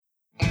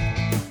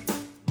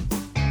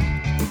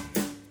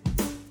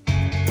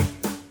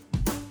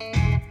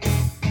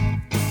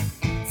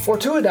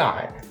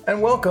Fortuadine,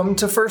 and welcome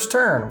to First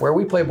Turn, where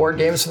we play board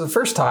games for the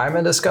first time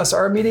and discuss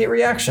our immediate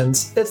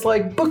reactions. It's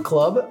like book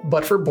club,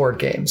 but for board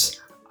games.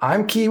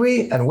 I'm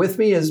Kiwi, and with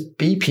me is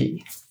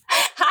BP.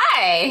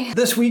 Hi!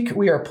 This week,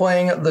 we are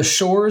playing The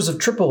Shores of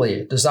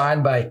Tripoli,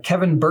 designed by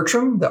Kevin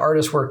Bertram. The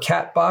artists were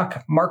Kat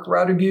Bach, Mark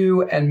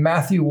Radagu, and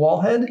Matthew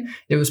Wallhead.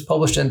 It was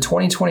published in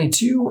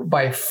 2022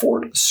 by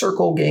Fort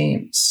Circle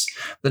Games.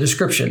 The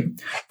description.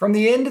 From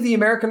the end of the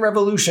American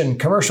Revolution,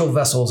 commercial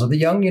vessels of the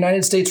young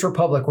United States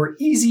Republic were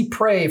easy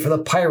prey for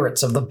the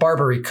pirates of the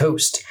Barbary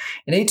Coast.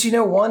 In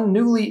 1801,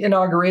 newly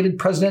inaugurated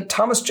President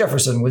Thomas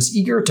Jefferson was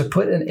eager to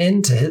put an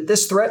end to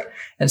this threat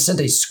and sent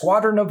a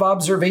squadron of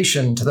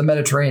observation to the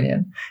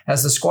Mediterranean.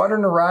 As the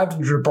squadron arrived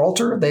in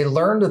Gibraltar, they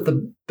learned that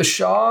the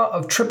Bashaw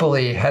of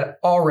Tripoli had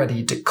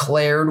already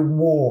declared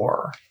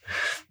war.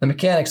 The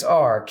mechanics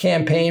are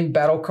campaign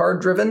battle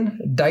card driven,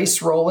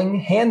 dice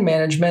rolling, hand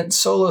management,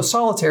 solo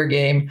solitaire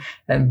game,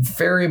 and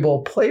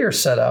variable player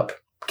setup.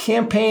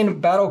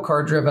 Campaign battle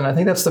card driven. I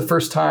think that's the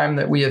first time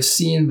that we have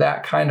seen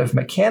that kind of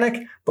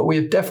mechanic, but we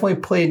have definitely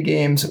played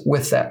games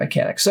with that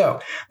mechanic. So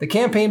the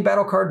campaign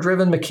battle card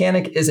driven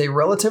mechanic is a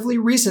relatively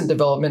recent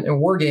development in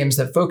war games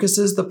that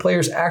focuses the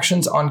player's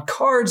actions on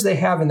cards they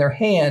have in their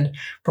hand.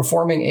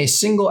 Performing a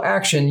single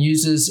action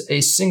uses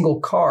a single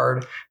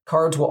card.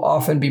 Cards will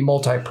often be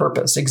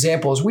multi-purpose.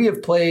 Examples, we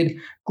have played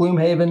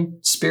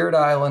Gloomhaven, Spirit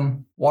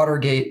Island,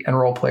 Watergate, and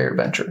Role Player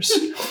Adventures.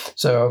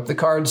 So the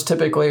cards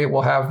typically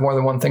will have more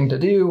than one thing to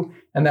do,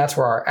 and that's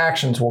where our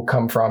actions will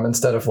come from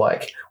instead of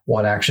like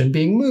one action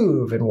being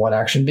move and one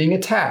action being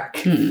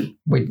attack.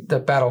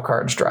 The battle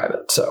cards drive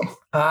it. So,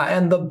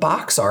 and the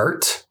box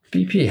art,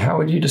 BP, how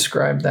would you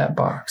describe that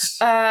box?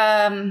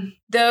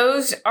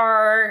 Those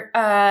are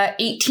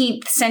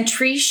 18th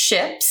century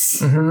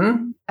ships.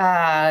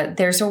 Mm-hmm.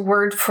 There's a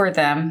word for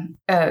them.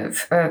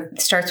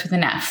 Starts with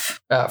an F.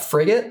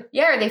 Frigate?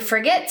 Yeah, are they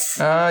frigates?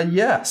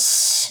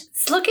 Yes.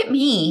 Look at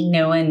me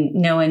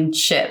knowing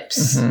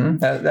ships. Mm-hmm.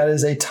 That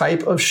is a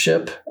type of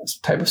ship,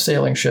 type of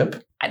sailing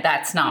ship.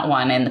 That's not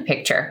one in the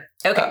picture.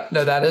 Okay.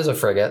 No, that is a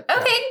frigate.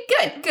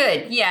 Okay,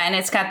 good. Yeah, and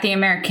it's got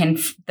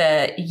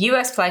the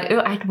U.S. flag. Ooh,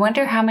 I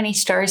wonder how many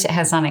stars it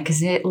has on it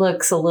because it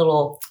looks a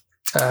little...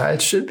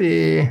 It should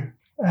be...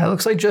 It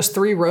looks like just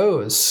 3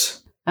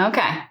 rows.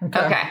 Okay.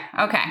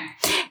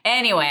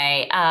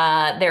 Anyway,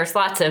 there's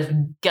lots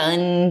of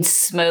gun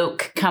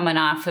smoke coming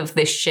off of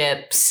the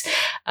ships.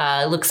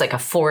 It looks like a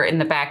fort in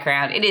the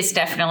background. It is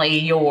definitely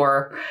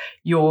your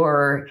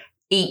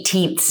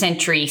 18th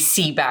century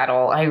sea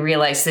battle. I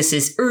realize this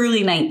is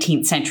early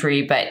 19th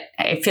century, but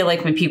I feel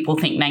like when people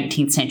think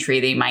 19th century,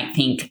 they might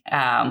think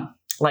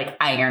like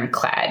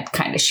ironclad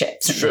kind of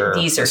ships. And sure.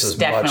 These are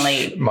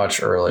definitely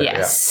much earlier.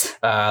 Yes.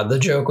 Yeah. The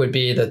joke would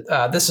be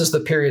that this is the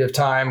period of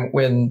time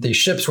when the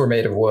ships were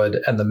made of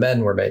wood and the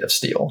men were made of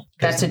steel.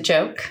 That's a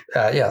joke?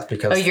 Yeah,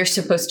 because... you're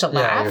supposed to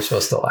laugh? Yeah, you're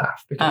supposed to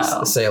laugh because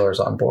the sailors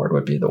on board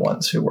would be the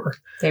ones who were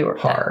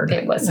hard.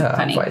 It wasn't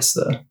funny. Vice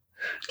the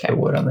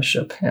wood on the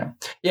ship.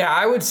 Yeah.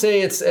 I would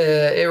say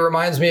it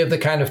reminds me of the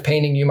kind of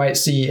painting you might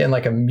see in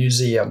like a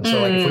museum. So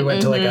like if we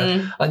went to like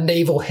a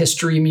naval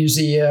history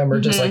museum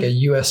or just like a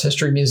U.S.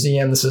 history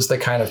museum, this is the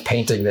kind of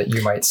painting that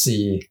you might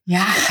see.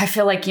 Yeah, I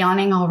feel like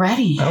yawning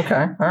already.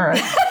 Okay, all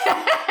right.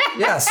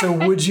 Yeah, so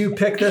would you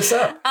pick this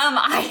up?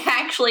 I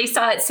actually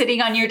saw it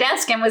sitting on your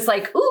desk and was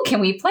like, ooh,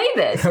 can we play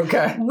this?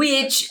 Okay.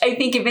 Which I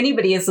think if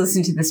anybody has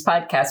listened to this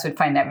podcast would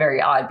find that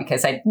very odd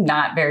because I'm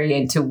not very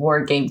into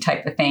war game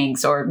type of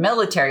things or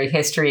military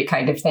history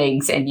kind of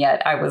things. And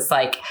yet I was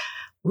like,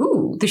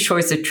 ooh, The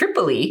Shores of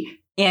Tripoli.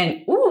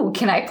 And, ooh,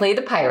 can I play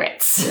the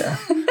pirates? Yeah.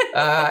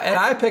 And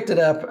I picked it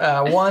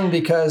up, one,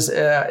 because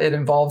it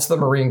involves the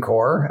Marine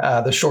Corps,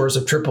 the Shores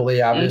of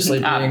Tripoli,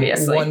 obviously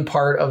one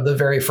part of the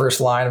very first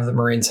line of the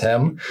Marines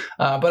hymn.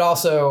 But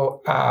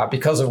also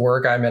because of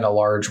work, I'm in a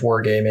large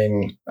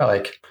wargaming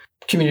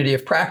community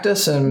of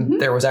practice.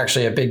 And there was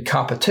actually a big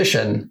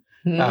competition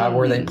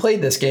where they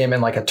played this game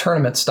in like a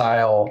tournament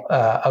style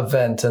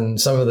event.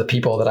 And some of the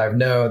people that I've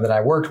known that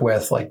I worked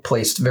with like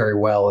placed very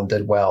well and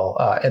did well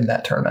in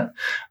that tournament.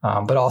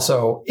 But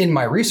also in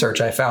my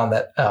research, I found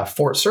that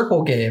Fort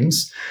Circle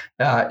Games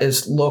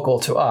is local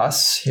to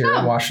us here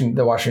in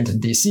the Washington,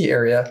 D.C.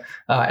 area.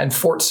 And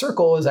Fort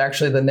Circle is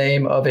actually the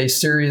name of a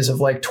series of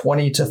like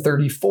 20 to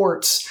 30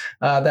 forts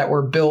that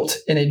were built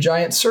in a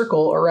giant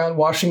circle around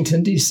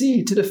Washington,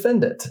 D.C. to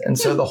defend it. And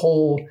so the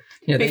whole...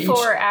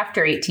 Before or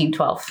after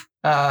 1812?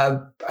 I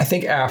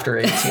think after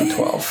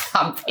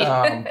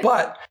 1812.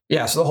 But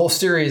yeah, so the whole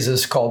series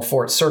is called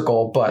Fort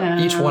Circle, but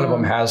each one of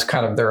them has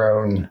kind of their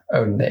own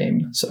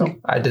name. So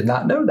I did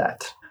not know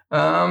that.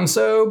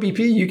 So BP,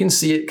 you can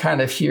see it kind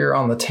of here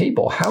on the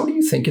table. How do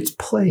you think it's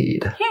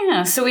played?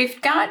 Yeah, so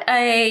we've got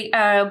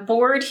a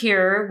board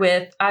here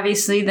with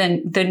obviously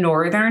the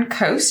northern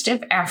coast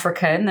of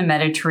Africa and the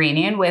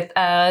Mediterranean with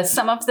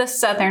some of the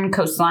southern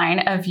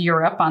coastline of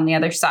Europe on the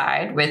other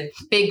side with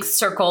big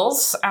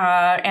circles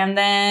and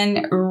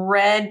then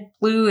red,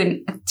 blue,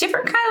 and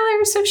different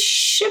colors of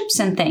ships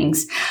and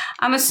things.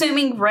 I'm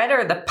assuming red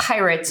are the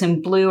pirates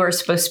and blue are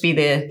supposed to be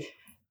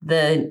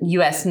the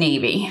U.S.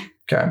 Navy.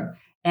 Okay.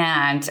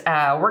 And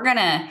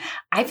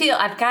I feel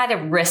I've got a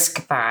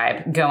Risk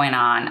vibe going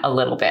on a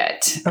little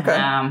bit. Okay.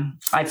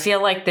 I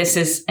feel like this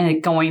is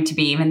going to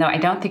be, even though I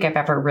don't think I've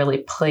ever really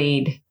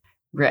played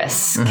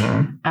Risk.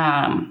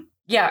 Mm-hmm.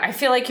 I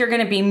feel like you're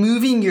going to be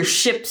moving your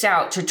ships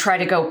out to try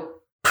to go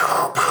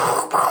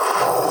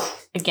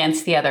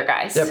against the other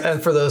guys. Yep.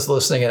 And for those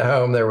listening at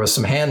home, there was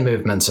some hand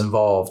movements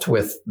involved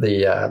with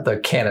the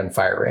cannon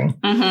firing.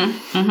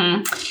 Mm-hmm.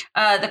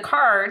 Mm-hmm. The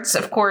cards,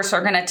 of course,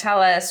 are going to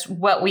tell us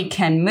what we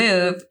can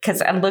move,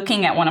 because I'm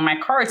looking at one of my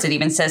cards. It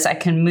even says I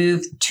can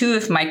move 2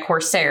 of my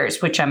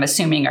Corsairs, which I'm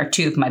assuming are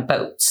 2 of my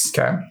boats.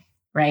 Okay.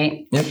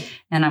 Right? Yep.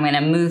 And I'm going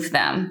to move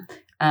them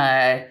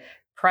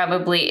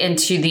probably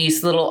into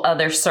these little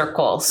other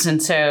circles.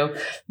 And so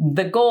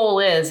the goal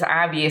is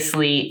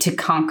obviously to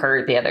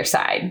conquer the other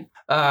side.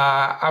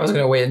 I was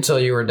going to wait until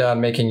you were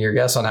done making your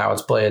guess on how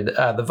it's played.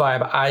 The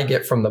vibe I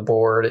get from the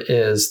board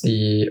is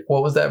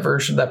what was that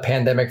version, that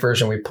pandemic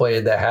version we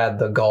played that had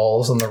the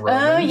Gauls and the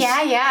Romans? Oh,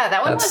 yeah.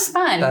 That one was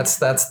fun. That's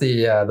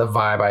the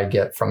vibe I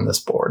get from this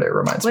board. It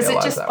reminds me a lot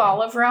of that. Was it just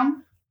Fall of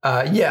Rome?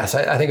 Yes,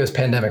 I think it was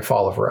Pandemic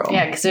Fall of Rome.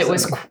 Yeah, because it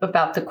was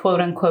about the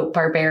quote-unquote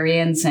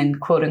barbarians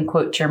and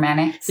quote-unquote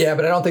Germanics. Yeah,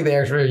 but I don't think they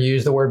actually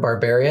used the word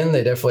barbarian.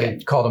 They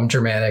definitely called them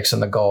Germanics and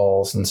the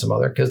Gauls and some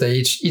other, because they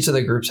each of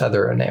the groups had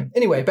their own name.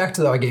 Anyway, back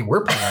to the game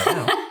we're playing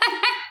right now.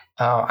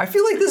 I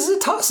feel like this is a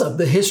toss-up,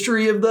 the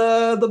history of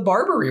the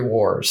Barbary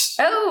Wars.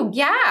 Oh,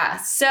 yeah.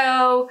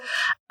 So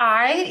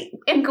I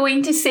am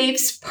going to save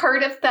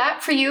part of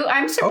that for you.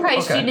 I'm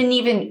surprised you didn't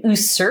even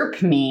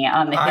usurp me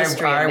on the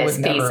history of this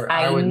piece.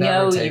 I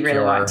know you really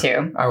want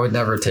to. I would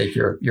never take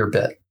your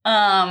bit.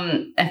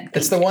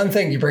 It's the one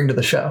thing you bring to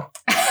the show.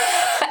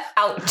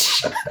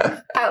 Ouch.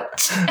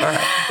 Ouch. All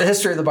right. The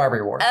history of the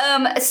Barbary Wars.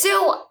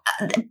 So,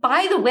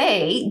 by the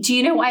way, do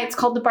you know why it's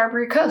called the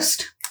Barbary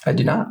Coast? I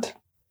do not.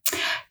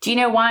 Do you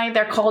know why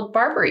they're called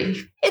Barbary?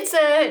 It's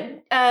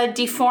a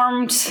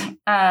deformed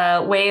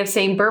way of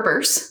saying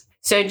Berbers.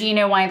 So do you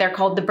know why they're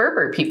called the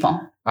Berber people?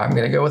 I'm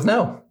going to go with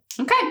no.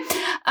 Okay.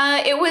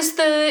 It was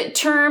the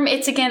term,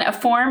 it's again a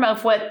form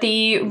of what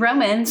the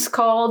Romans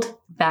called,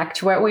 back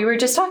to what we were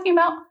just talking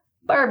about,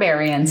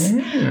 barbarians,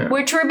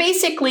 which were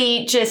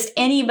basically just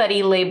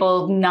anybody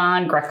labeled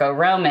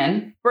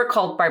non-Greco-Roman were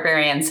called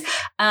barbarians.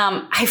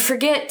 I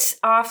forget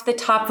off the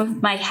top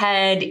of my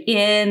head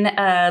in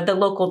the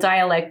local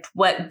dialect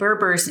what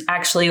Berbers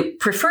actually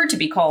prefer to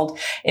be called.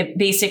 It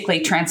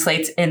basically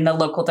translates in the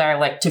local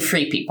dialect to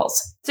free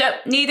peoples. So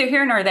neither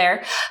here nor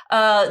there.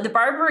 The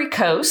Barbary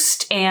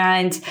Coast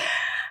and,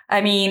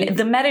 I mean,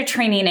 the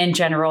Mediterranean in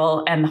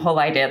general and the whole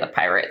idea of the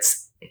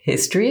pirates.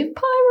 History of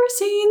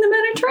piracy in the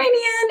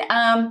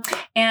Mediterranean.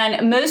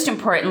 And most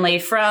importantly,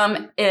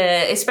 from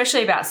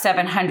especially about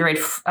 700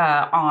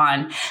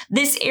 on,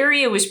 this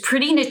area was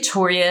pretty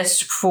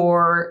notorious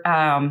for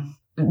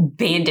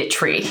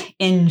banditry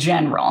in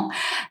general.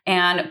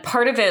 And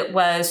part of it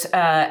was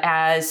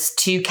as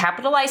to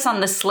capitalize on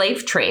the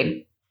slave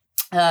trade.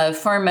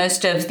 For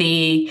most of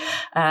the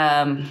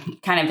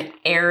kind of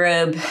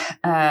Arab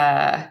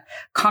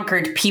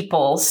conquered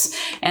peoples.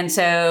 And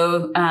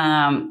so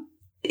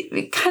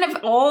kind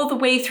of all the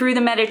way through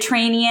the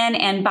Mediterranean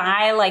and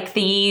by like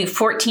the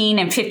 14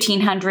 and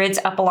 1500s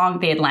up along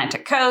the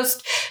Atlantic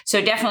coast.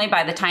 So definitely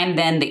by the time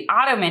then the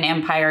Ottoman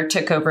Empire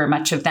took over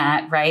much of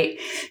that, right?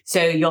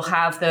 So you'll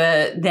have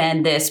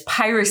then this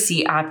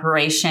piracy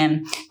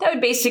operation that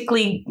would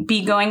basically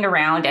be going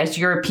around as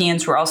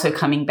Europeans were also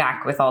coming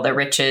back with all the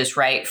riches,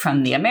 right,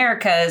 from the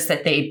Americas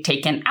that they'd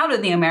taken out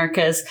of the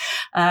Americas.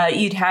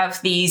 You'd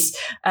have these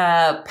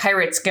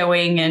pirates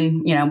going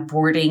and,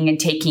 boarding and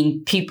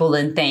taking people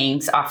and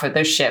things off of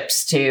their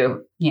ships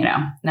to,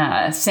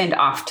 send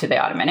off to the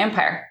Ottoman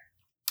Empire.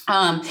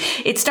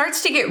 It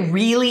starts to get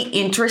really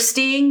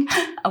interesting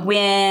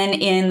when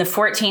in the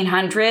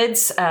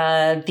 1400s,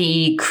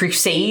 the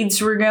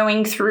Crusades were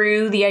going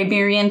through the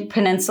Iberian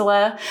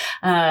Peninsula,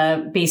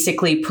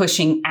 basically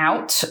pushing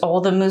out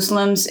all the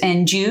Muslims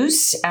and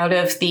Jews out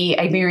of the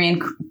Iberian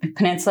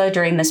Peninsula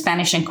during the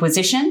Spanish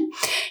Inquisition.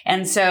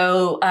 And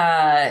so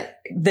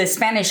the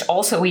Spanish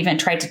also even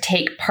tried to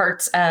take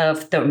parts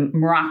of the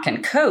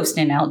Moroccan coast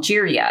in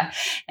Algeria.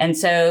 And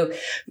so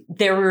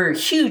there were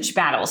huge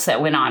battles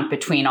that went on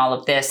between all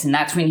of this. And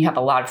that's when you have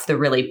a lot of the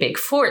really big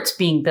forts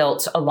being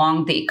built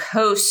along the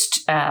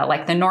coast,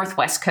 like the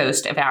northwest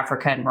coast of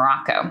Africa and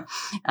Morocco,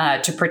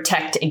 to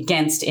protect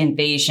against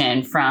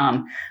invasion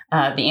from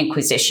the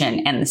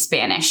Inquisition and the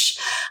Spanish.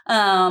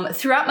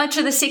 Throughout much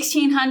of the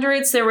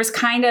 1600s, there was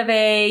kind of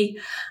a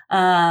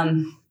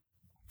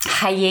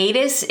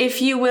hiatus,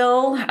 if you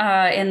will,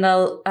 in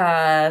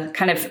the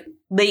kind of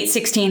late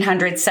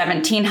 1600s,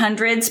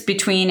 1700s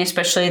between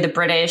especially the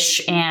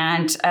British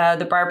and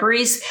the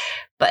Barbaries.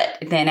 But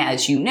then,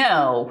 as you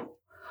know,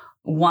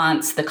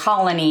 once the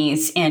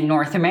colonies in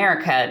North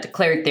America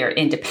declared their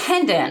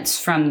independence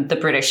from the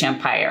British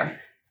Empire,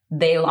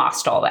 they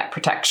lost all that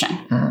protection.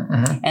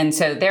 Mm-hmm. And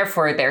so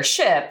therefore their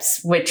ships,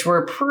 which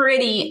were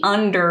pretty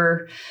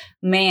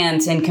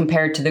undermanned and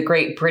compared to the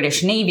Great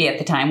British Navy at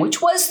the time,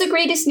 which was the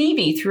greatest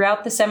navy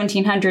throughout the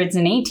 1700s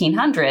and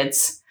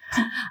 1800s,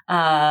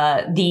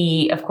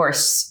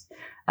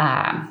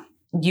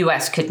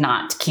 U.S. could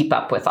not keep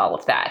up with all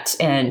of that.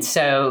 And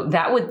so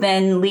that would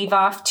then leave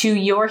off to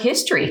your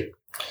history.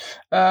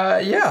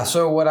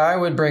 So what I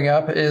would bring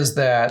up is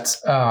that,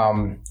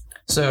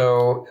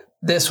 so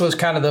this was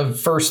kind of the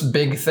first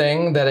big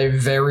thing that a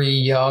very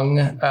young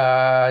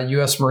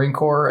U.S. Marine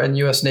Corps and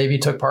U.S. Navy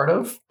took part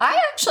of. I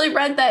actually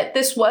read that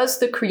this was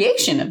the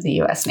creation of the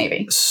U.S.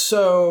 Navy.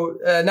 So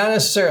not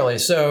necessarily.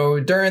 So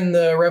during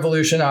the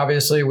Revolution,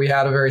 obviously, we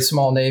had a very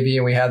small Navy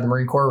and we had the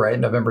Marine Corps, right?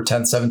 November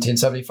 10th,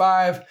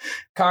 1775.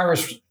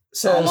 Congress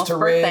says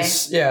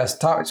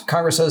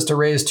Congress says to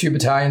raise 2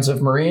 battalions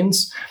of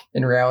Marines.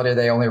 In reality,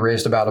 they only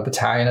raised about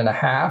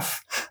 1.5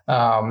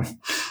 battalions.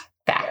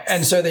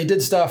 And so they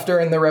did stuff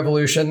during the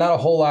Revolution, not a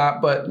whole lot,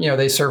 but,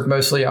 they served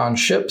mostly on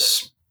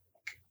ships.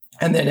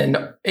 And then in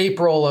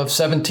April of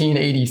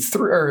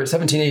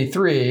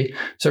 1783,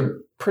 so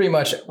pretty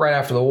much right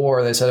after the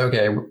war, they said,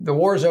 okay, the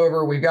war's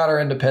over. We've got our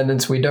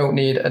independence. We don't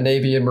need a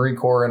Navy and Marine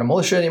Corps and a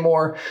militia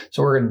anymore.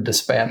 So we're going to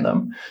disband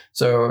them.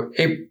 So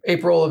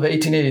April of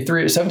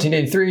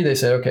 1783, they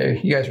said, okay,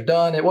 you guys are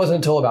done. It wasn't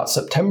until about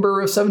September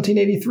of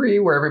 1783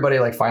 where everybody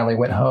finally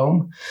went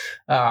home.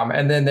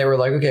 And then they were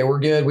like, okay, we're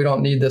good. We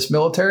don't need this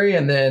military.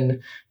 And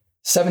then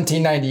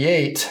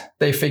 1798,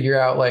 they figure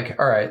out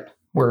all right,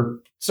 we're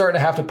starting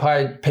to have to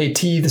pay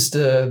teethes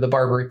to the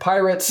Barbary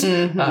pirates.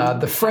 Mm-hmm.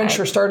 The French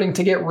are starting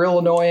to get real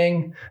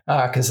annoying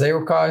because they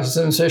were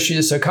causing some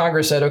issues. So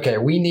Congress said, okay,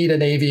 we need a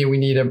Navy. We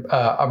need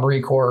a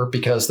Marine Corps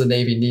because the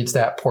Navy needs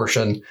that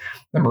portion.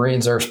 The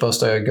Marines are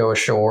supposed to go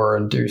ashore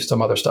and do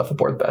some other stuff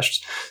aboard the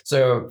vessels.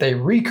 So they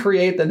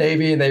recreate the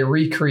Navy and they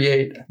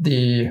recreate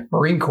the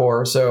Marine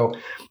Corps. So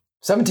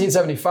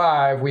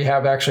 1775, we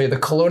have actually the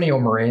Colonial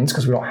Marines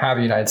because we don't have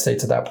the United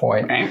States at that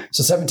point. Okay.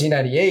 So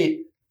 1798,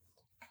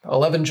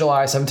 11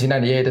 July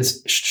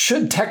 1798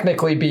 should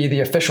technically be the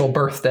official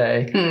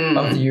birthday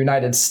of the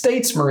United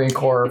States Marine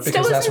Corps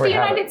because that's where the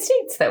United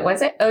States, though,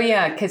 was it? Oh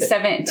yeah, because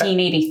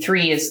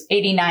 1783 is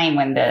 89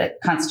 when the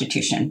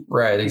Constitution.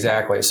 Right,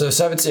 exactly. So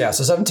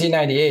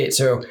 1798.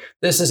 So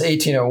this is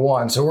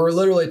 1801. So we're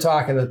literally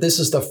talking that this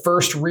is the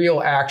first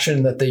real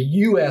action that the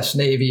U.S.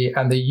 Navy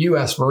and the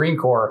U.S. Marine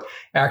Corps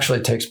actually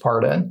takes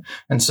part in.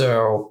 And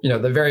so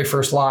the very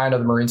first line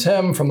of the Marines'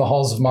 hymn, from the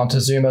halls of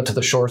Montezuma to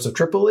the shores of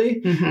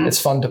Tripoli. Mm-hmm. It's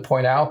fun to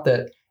point out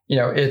that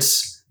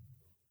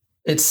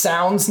it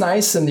sounds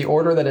nice in the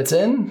order that it's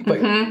in, but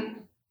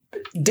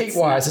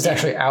date-wise, it's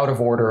actually out of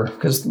order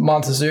because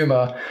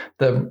Montezuma,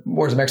 the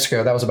Wars of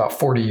Mexico, that was about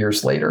 40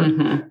 years later.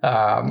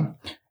 Mm-hmm.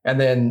 And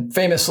then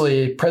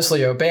famously,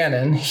 Presley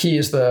O'Bannon, he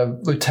is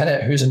the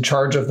lieutenant who's in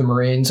charge of the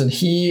Marines, and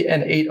he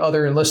and 8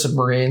 other enlisted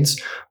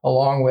Marines,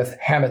 along with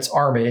Hamett's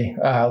army,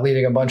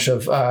 leading a bunch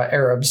of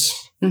Arabs.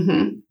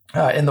 Mm-hmm.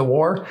 In the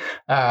war.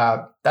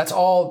 That's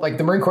all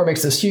the Marine Corps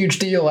makes this huge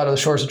deal out of the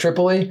shores of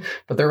Tripoli,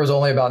 but there was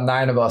only about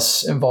 9 of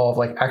us involved,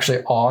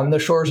 actually on the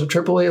shores of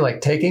Tripoli,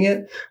 taking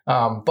it.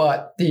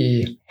 But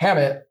the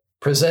Hammett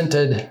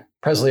presented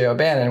Presley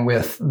O'Bannon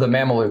with the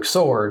Mameluke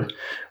sword,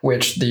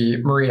 which the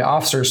Marine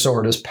officer's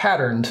sword is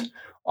patterned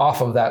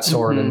off of that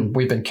sword. Mm-hmm. And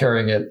we've been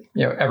carrying it,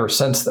 ever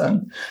since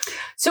then.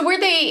 So were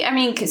they,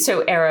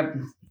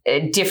 Arab,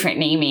 different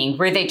naming,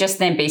 were they just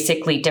then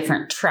basically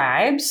different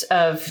tribes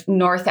of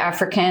North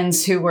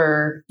Africans who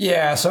were?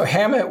 Yeah, so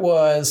Hammett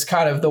was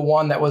kind of the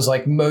one that was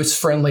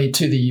most friendly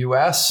to the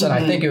U.S. And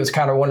I think it was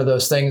kind of one of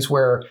those things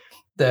where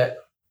the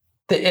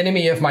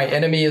enemy of my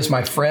enemy is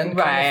my friend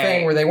kind of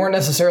thing, where they weren't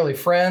necessarily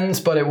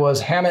friends, but it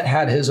was Hammett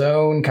had his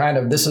own kind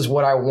of, this is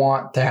what I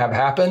want to have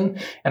happen.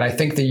 And I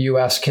think the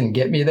U.S. can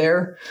get me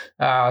there.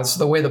 So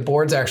the way the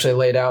board's actually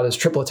laid out is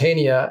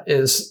Tripolitania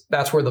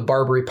that's where the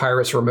Barbary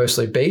pirates were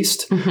mostly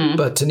based. Mm-hmm.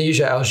 But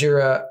Tunisia,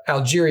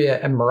 Algeria,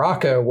 and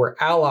Morocco were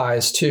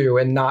allies to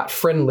and not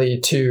friendly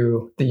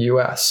to the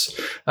U.S.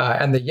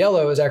 And the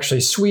yellow is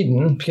actually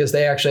Sweden because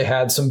they actually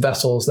had some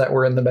vessels that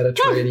were in the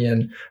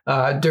Mediterranean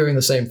doing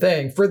the same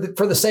thing for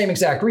the same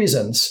exact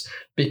reasons,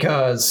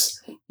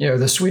 because,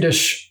 the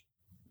Swedish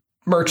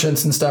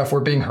merchants and stuff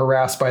were being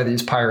harassed by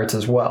these pirates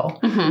as well.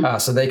 Mm-hmm.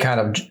 So they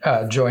kind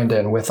of joined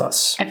in with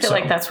us. I feel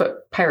like that's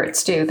what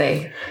pirates do.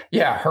 They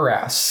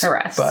harass.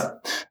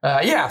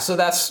 But so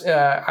that's,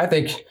 I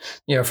think,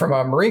 from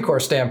a Marine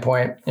Corps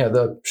standpoint,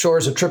 the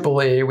shores of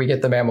Tripoli, we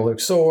get the Mameluke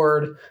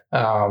sword.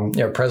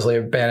 Presley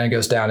O'Bannon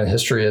goes down in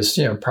history as,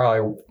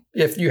 probably,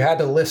 if you had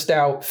to list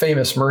out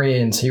famous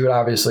Marines, he would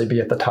obviously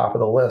be at the top of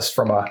the list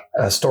from a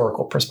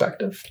historical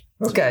perspective.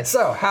 Okay,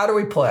 so how do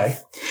we play?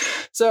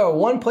 So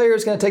one player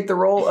is going to take the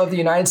role of the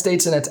United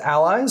States and its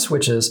allies,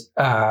 which is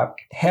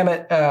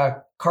Hammett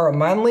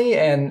Karamanli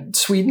and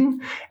Sweden,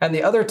 and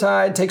the other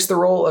tide takes the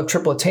role of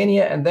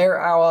Tripolitania and their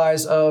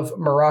allies of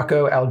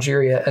Morocco,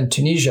 Algeria, and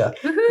Tunisia.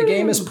 Woohoo! The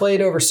game is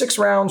played over 6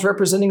 rounds,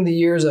 representing the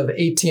years of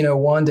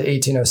 1801 to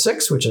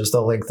 1806, which is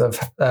the length of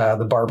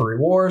the Barbary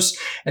Wars.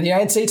 And the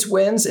United States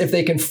wins if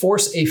they can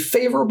force a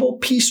favorable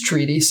peace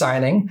treaty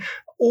signing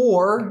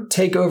or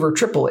take over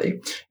Tripoli.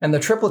 And the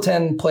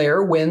Tripolitan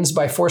player wins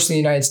by forcing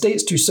the United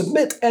States to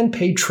submit and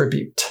pay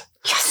tribute.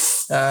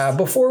 Yes.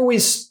 Before we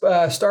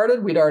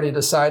started, we'd already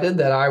decided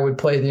that I would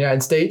play the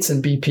United States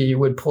and BP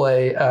would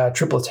play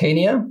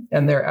Tripolitania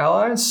and their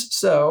allies.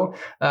 So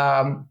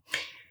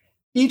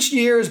each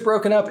year is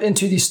broken up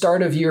into the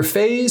start of year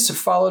phase,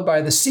 followed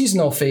by the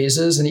seasonal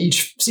phases. And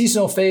each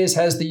seasonal phase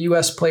has the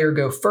U.S. player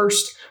go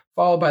first,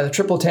 followed by the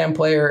Tripolitan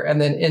player,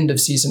 and then end of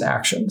season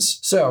actions.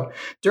 So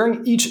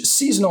during each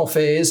seasonal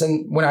phase,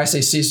 and when I say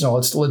seasonal,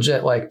 it's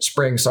legit like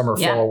spring, summer,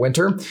 fall,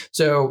 winter.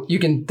 So you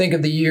can think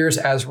of the years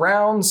as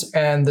rounds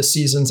and the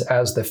seasons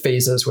as the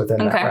phases within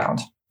that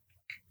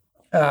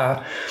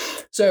round.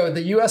 So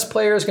the U.S.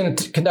 player is going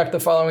to conduct the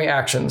following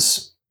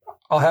actions.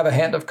 I'll have a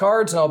hand of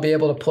cards and I'll be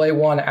able to play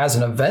one as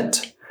an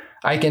event.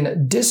 I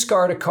can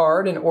discard a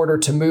card in order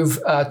to move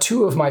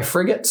 2 of my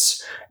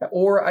frigates,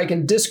 or I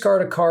can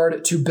discard a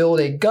card to build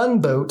a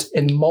gunboat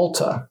in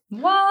Malta.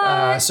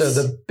 What? So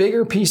the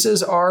bigger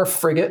pieces are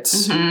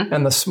frigates,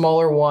 and the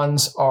smaller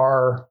ones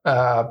are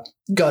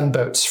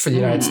gunboats for the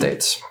United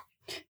States.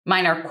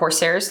 Mine are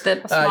Corsairs,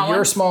 the small your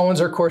ones? small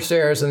ones are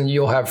Corsairs, and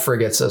you'll have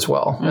frigates as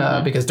well.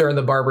 Because during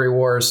the Barbary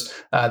Wars,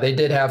 they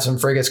did have some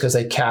frigates because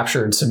they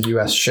captured some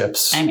U.S.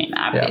 ships. I mean,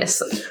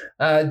 obviously.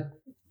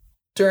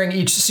 During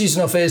each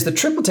seasonal phase, the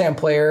Tripolitan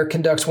player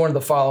conducts one of the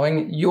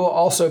following. You will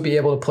also be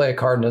able to play a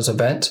card in this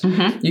event.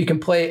 You can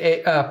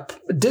play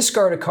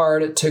discard a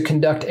card to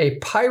conduct a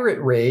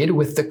pirate raid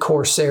with the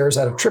Corsairs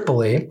out of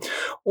Tripoli,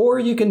 or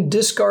you can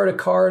discard a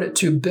card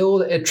to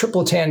build a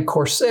Tripolitan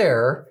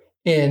Corsair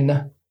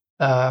in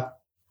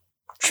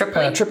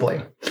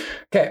Tripoli.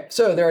 Okay,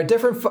 so there are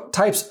different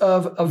types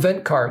of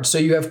event cards. So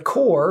you have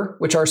core,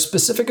 which are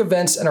specific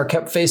events and are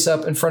kept face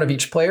up in front of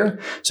each player.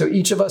 So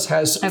each of us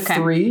has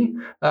 3,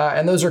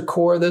 and those are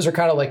core. Those are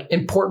kind of like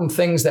important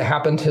things that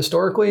happened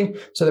historically,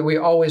 so that we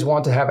always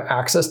want to have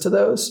access to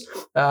those.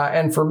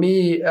 And for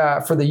me,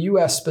 for the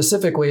U.S.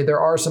 specifically, there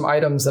are some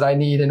items that I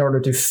need in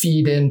order to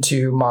feed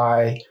into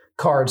my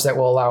cards that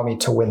will allow me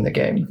to win the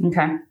game.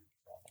 Okay.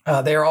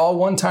 They are all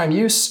one-time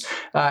use,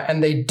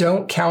 and they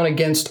don't count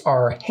against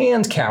our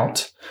hand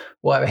count.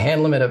 We'll have a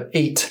hand limit of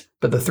 8,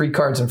 but the 3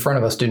 cards in front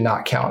of us do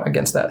not count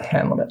against that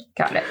hand limit.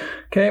 Got it.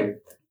 Okay.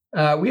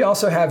 We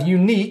also have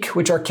unique,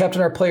 which are kept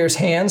in our players'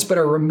 hands, but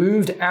are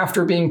removed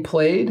after being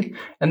played.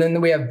 And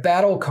then we have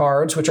battle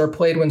cards, which are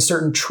played when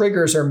certain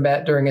triggers are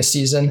met during a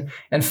season.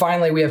 And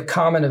finally, we have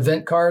common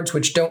event cards,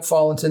 which don't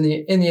fall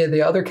into any of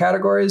the other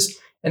categories.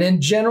 And in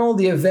general,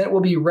 the event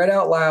will be read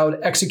out loud,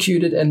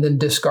 executed, and then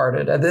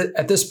discarded.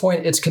 At this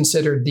point, it's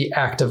considered the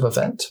active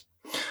event.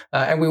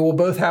 And we will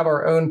both have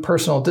our own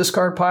personal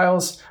discard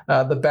piles.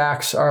 The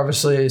backs are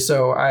obviously,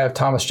 so I have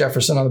Thomas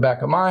Jefferson on the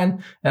back of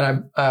mine,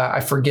 and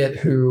I forget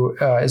who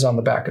is on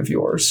the back of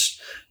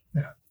yours.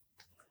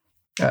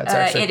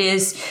 It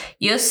is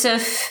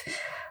Yusuf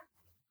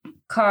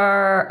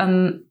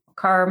Karamanli.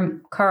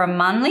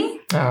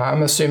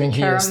 I'm assuming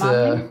he is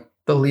the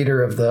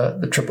leader of the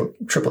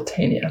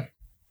Tripolitania.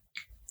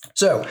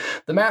 So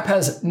the map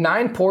has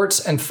 9 ports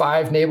and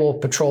 5 naval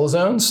patrol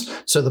zones.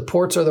 So the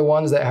ports are the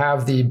ones that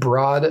have the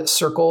broad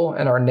circle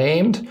and are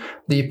named.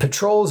 The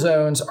patrol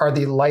zones are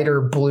the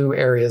lighter blue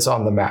areas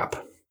on the map.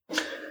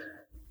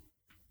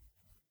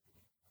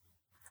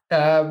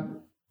 The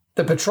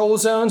patrol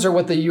zones are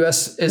what the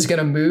U.S. is going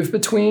to move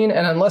between,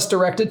 and unless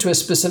directed to a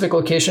specific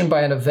location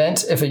by an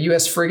event, if a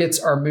U.S. frigates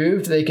are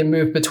moved, they can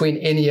move between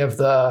any of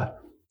the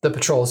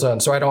patrol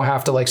zone. So I don't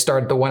have to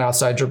start the one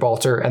outside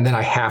Gibraltar and then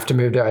I have to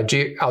move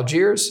to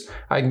Algiers.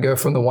 I can go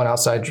from the one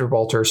outside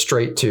Gibraltar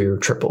straight to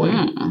Tripoli.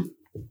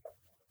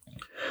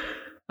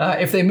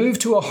 If they move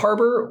to a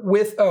harbor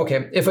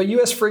if a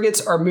U.S. frigates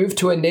are moved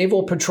to a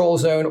naval patrol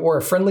zone or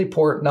a friendly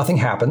port, nothing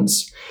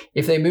happens.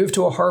 If they move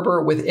to a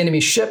harbor with enemy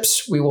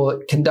ships, we will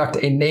conduct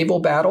a naval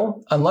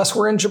battle unless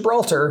we're in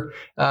Gibraltar.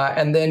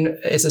 And then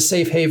it's a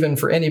safe haven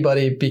for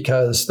anybody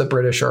because the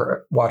British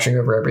are watching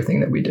over everything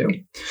that we do.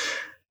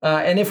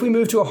 And if we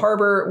move to a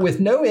harbor with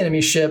no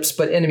enemy ships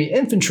but enemy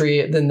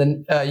infantry, then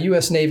the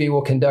U.S. Navy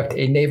will conduct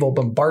a naval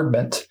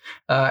bombardment.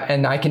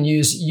 And I can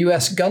use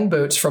U.S.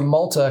 gunboats from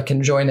Malta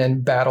can join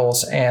in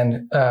battles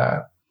and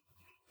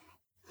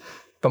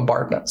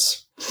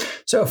bombardments.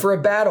 So for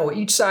a battle,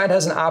 each side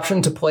has an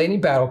option to play any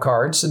battle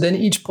cards. So then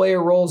each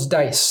player rolls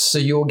dice. So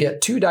you'll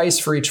get 2 dice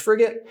for each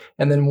frigate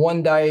and then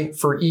 1 die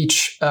for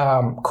each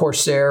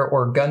Corsair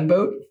or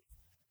gunboat.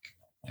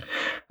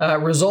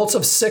 Results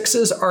of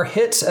 6s are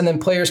hits, and then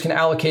players can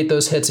allocate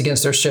those hits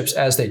against their ships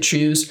as they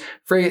choose.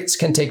 Frigates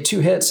can take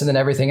 2 hits, and then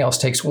everything else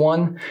takes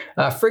 1.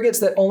 Frigates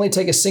that only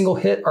take a single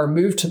hit are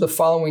moved to the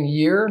following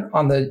year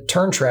on the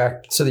turn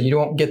track so that you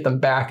don't get them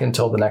back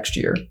until the next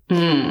year.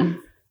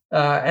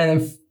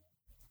 And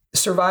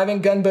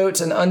Surviving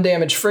gunboats and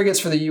undamaged frigates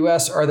for the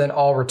U.S. are then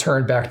all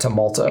returned back to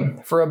Malta.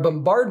 For a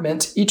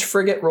bombardment, each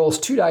frigate rolls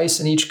 2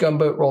 dice and each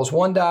gunboat rolls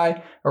 1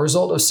 die. A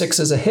result of 6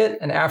 is a hit,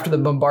 and after the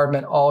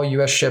bombardment, all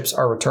U.S. ships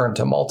are returned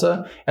to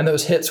Malta, and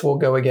those hits will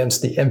go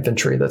against the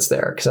infantry that's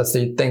there, because that's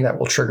the thing that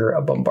will trigger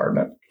a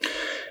bombardment.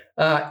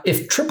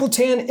 If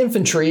Tripolitan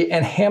infantry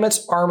and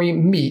Hammett's army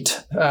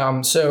meet,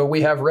 so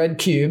we have red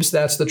cubes,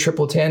 that's the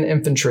Tripolitan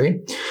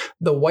infantry.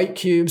 The white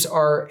cubes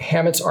are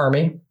Hammett's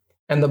army.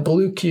 And the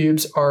blue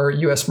cubes are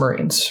U.S.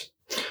 Marines.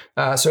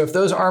 So if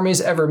those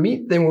armies ever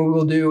meet, then we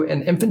will do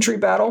an infantry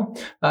battle.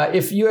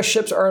 If U.S.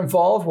 ships are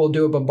involved, we'll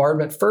do a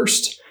bombardment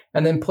first.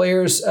 And then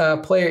players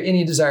play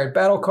any desired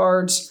battle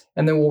cards.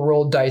 And then we'll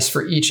roll dice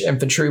for each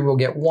infantry. We'll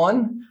get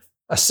 1.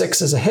 A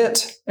 6 is a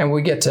hit. And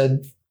we get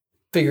to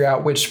figure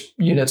out which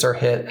units are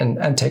hit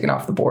and taken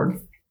off the board.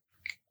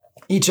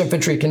 Each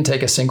infantry can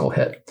take a single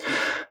hit.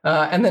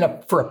 And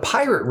then for a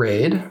pirate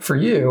raid for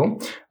you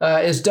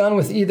is done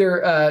with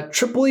either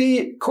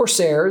Tripoli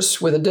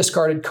Corsairs with a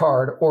discarded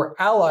card or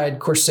Allied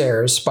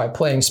Corsairs by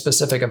playing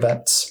specific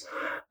events.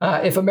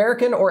 If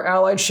American or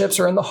Allied ships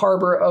are in the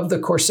harbor of the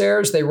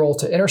Corsairs, they roll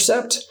to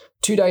intercept.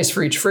 2 dice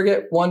for each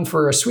frigate, 1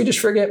 for a Swedish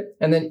frigate,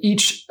 and then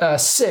each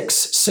 6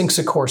 sinks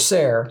a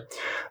Corsair.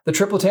 The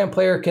Tripolitan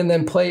player can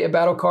then play a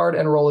battle card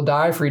and roll a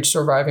die for each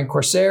surviving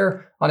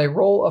Corsair. On a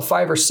roll of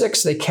 5 or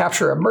 6, they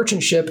capture a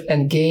merchant ship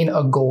and gain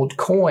a gold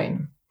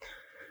coin.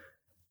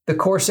 The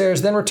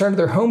Corsairs then return to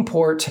their home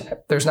port.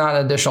 There's not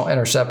an additional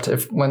intercept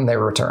when they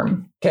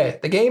return. Okay,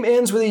 the game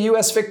ends with a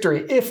U.S.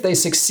 victory if they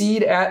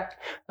succeed at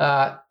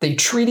the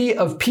Treaty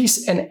of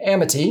Peace and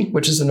Amity,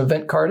 which is an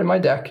event card in my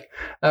deck,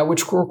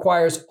 which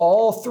requires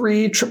all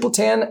 3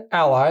 Tripolitan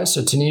allies,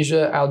 so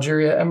Tunisia,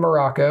 Algeria, and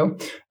Morocco,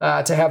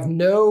 to have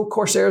no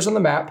Corsairs on the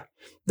map.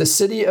 The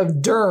city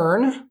of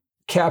Dern,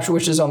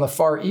 which is on the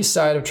far east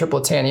side of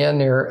Tripolitania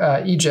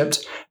near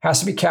Egypt,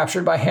 has to be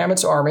captured by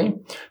Hammett's army.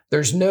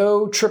 There's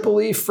no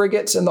Tripoli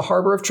frigates in the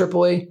harbor of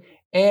Tripoli,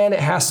 and it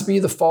has to be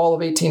the fall of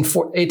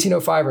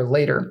 1805 or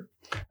later.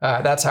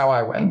 That's how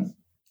I win.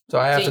 So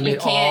I have to meet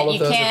all of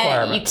those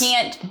requirements. You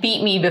can't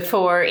beat me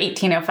before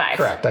 1805.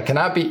 Correct. I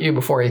cannot beat you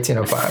before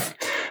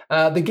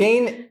 1805. The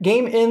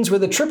game ends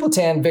with a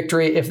Tripolitan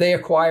victory if they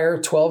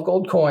acquire 12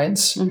 gold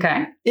coins.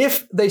 Okay.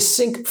 If they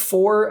sink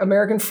 4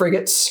 American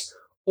frigates,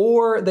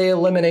 or they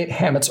eliminate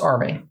Hammett's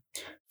army.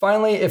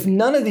 Finally, if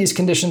none of these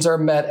conditions are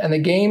met and the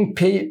game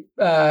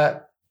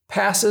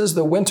passes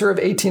the winter of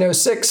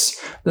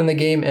 1806, then the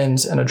game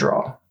ends in a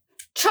draw.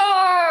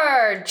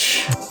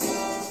 Charge!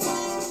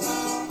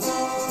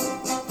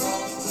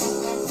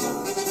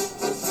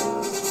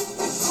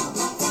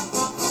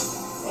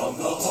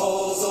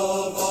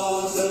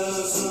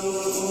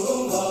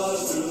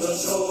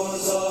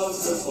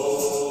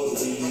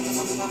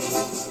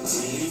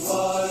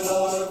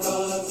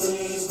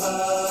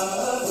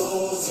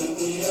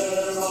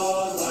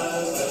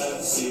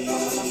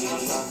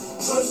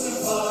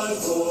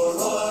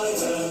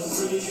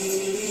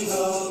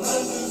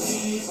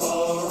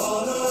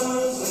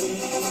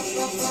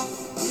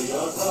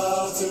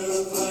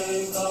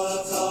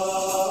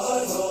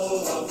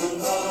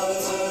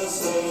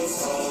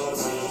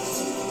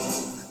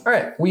 All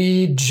right,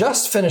 we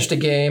just finished a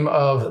game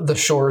of The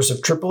Shores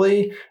of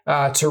Tripoli.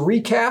 To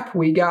recap,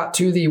 we got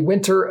to the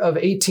winter of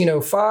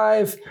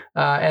 1805,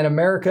 and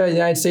America, the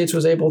United States,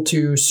 was able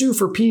to sue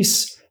for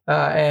peace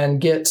and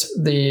get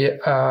the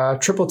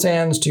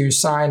Tripolitans to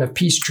sign a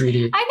peace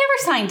treaty. I never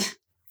signed.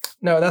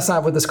 No, that's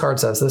not what this card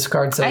says. This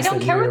card says I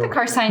don't care what the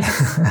card signs.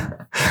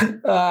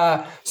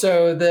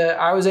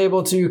 I was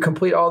able to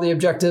complete all the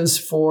objectives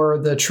for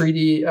the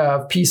Treaty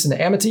of Peace and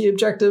Amity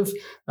objective.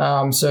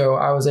 So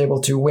I was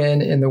able to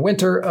win in the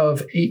winter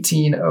of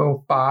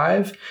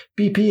 1805.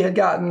 BP had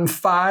gotten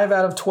 5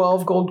 out of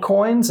 12 gold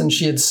coins, and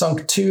she had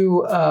sunk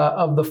 2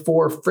 of the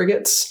 4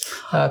 frigates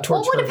towards her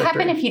What would have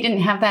happened if you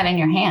didn't have that in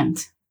your hand?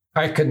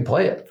 I couldn't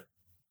play it.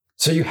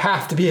 So you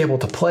have to be able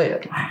to play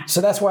it.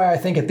 So that's why I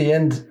think at the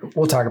end,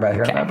 we'll talk about it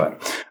here in a minute.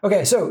 But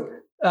okay, so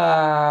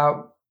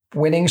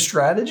winning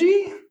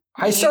strategy.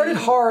 I started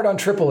hard on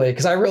Tripoli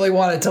because I really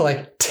wanted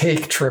to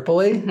take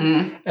Tripoli.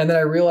 Mm-hmm. And then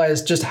I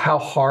realized just how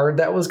hard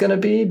that was going to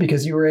be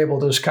because you were able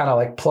to just kind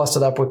of plus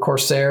it up with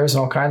Corsairs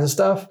and all kinds of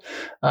stuff.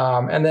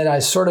 And then I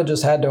sort of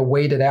just had to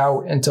wait it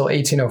out until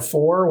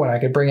 1804 when I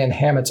could bring in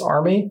Hammett's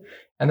army.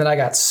 And then I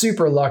got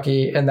super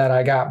lucky in that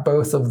I got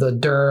both of the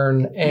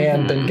Dern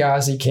and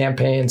Benghazi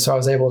campaigns. So I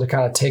was able to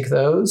kind of take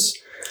those.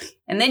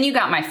 And then you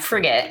got my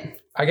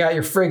frigate. I got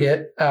your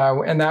frigate,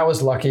 and that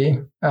was lucky.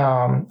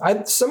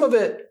 Some of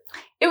it...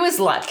 It was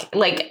luck.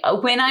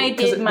 When I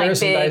did my big...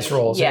 dice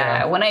rolls,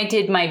 when I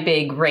did my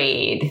big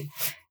raid, it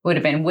would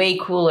have been way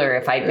cooler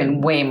if I'd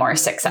been way more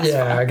successful.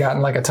 Yeah, I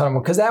gotten a ton of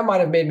them. Because that might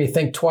have made me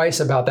think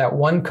twice about that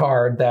one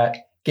card that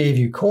gave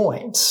you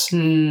coins.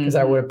 Because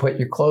that would have put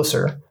you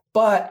closer.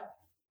 But...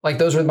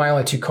 those were my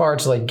only 2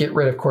 cards to get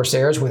rid of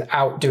Corsairs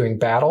without doing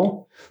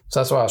battle. So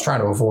that's what I was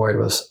trying to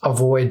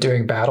avoid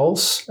doing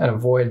battles and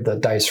avoid the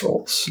dice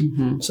rolls.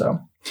 Mm-hmm.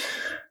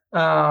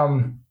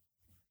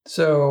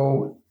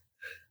 So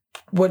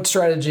what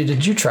strategy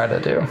did you try to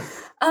do?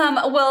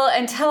 Well,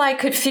 until I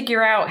could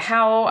figure out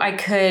how I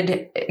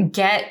could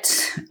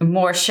get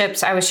more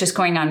ships, I was just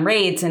going on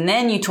raids. And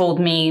then you told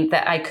me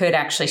that I could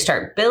actually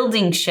start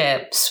building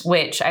ships,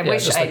 which I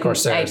wish I'd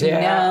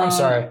known I'm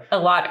sorry. a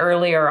lot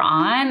earlier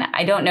on.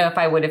 I don't know if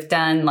I would have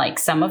done like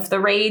some of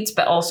the raids,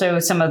 but also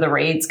some of the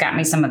raids got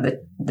me some of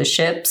the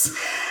ships.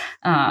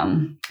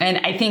 And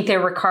I think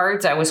there were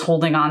cards I was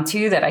holding on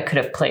to that I could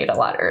have played a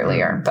lot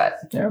earlier, but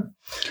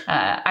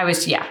I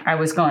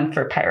was going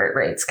for pirate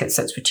raids because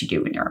that's what you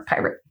do when you're a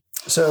pirate.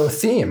 So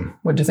theme,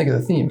 what do you think of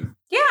the theme?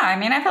 Yeah. I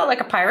mean, I felt like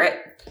a pirate.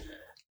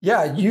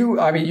 Yeah,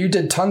 you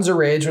did tons of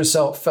raids, which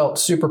felt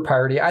super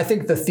piratey. I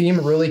think the theme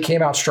really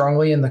came out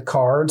strongly in the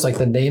cards, like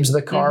the names of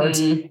the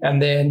cards,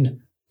 and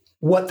then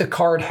what the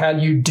card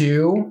had you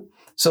do.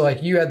 So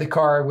like you had the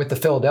card with the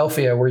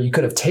Philadelphia where you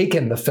could have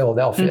taken the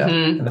Philadelphia.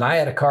 And then I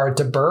had a card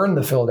to burn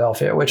the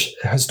Philadelphia, which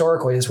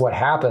historically is what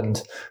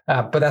happened.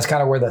 But that's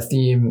kind of where the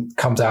theme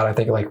comes out, I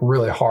think, like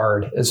really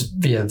hard is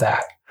via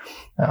that.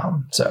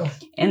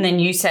 And then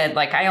you said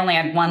like, I only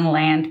had one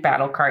land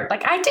battle card.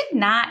 Like I did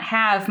not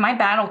have my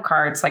battle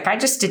cards. Like I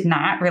just did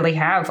not really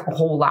have a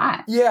whole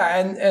lot. Yeah.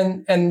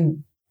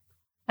 And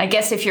I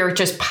guess if you're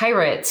just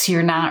pirates,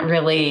 you're not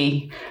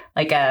really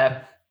like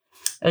a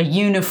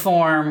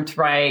uniformed,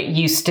 right,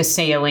 used to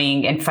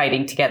sailing and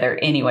fighting together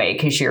anyway,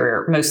 because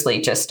you're mostly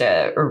just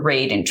a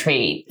raid and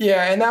trade.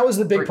 Yeah, and that was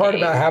the big part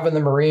about having the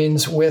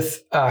Marines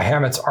with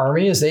Hammett's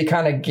army is they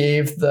kind of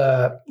gave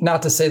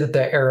not to say that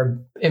the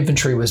Arab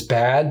infantry was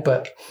bad,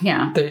 but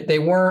they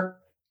weren't,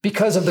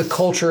 because of the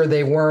culture,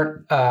 they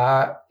weren't,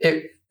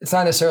 it's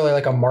not necessarily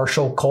like a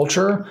martial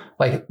culture.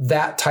 Like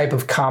that type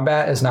of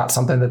combat is not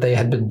something that they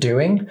had been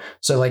doing.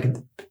 So like,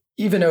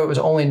 even though it was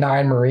only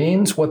 9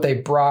 Marines, what they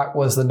brought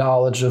was the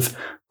knowledge of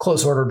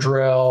close order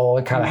drill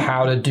and kind of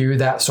how to do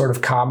that sort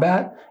of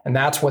combat. And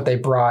that's what they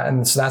brought.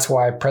 And so that's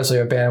why Presley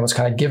O'Bannon was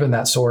kind of given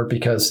that sword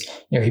because,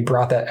 he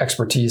brought that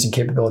expertise and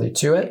capability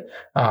to it.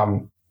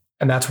 And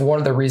that's one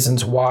of the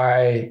reasons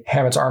why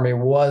Hammett's army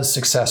was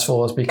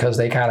successful is because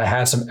they kind of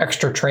had some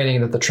extra training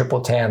that the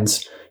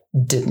Tripolitans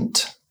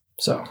didn't.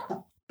 So,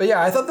 but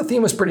yeah, I thought the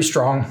theme was pretty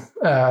strong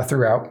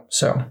throughout.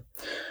 So,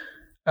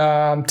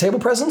 table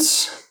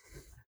presence.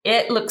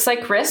 It looks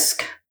like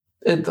Risk.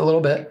 A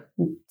little bit.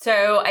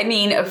 So, I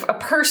mean,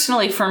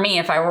 personally for me,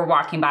 if I were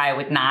walking by, I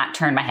would not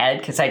turn my head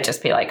because I'd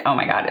just be like, oh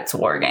my God, it's a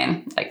war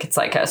game. Like it's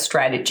like a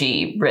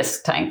strategy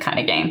Risk type kind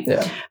of game.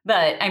 Yeah.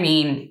 But I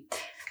mean,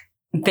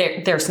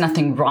 there's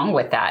nothing wrong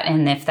with that.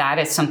 And if that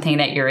is something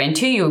that you're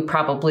into, you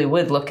probably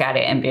would look at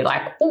it and be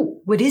like, oh,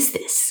 what is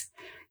this?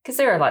 Because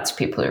there are lots of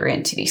people who are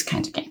into these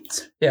kinds of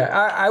games. Yeah,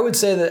 I would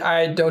say that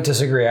I don't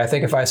disagree. I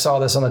think if I saw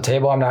this on the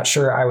table, I'm not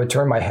sure I would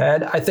turn my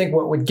head. I think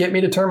what would get me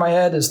to turn my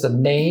head is the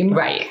name.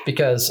 Right.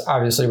 Because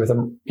obviously with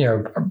a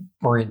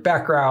Marine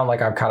background,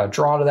 like I'm kind of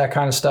drawn to that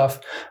kind of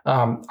stuff.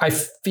 I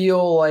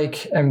feel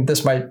like, and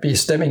this might be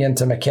stemming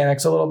into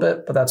mechanics a little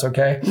bit, but that's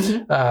okay.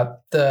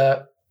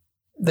 The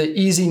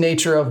easy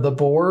nature of the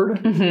board,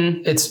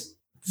 it's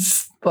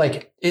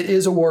like, it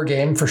is a war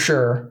game for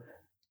sure.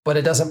 But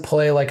it doesn't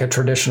play like a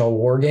traditional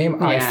war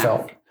game, I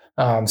felt.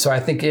 So I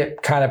think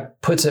it kind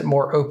of puts it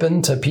more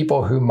open to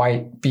people who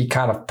might be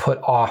kind of put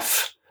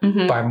off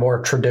by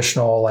more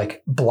traditional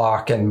like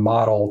block and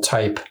model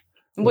type.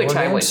 Which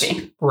I would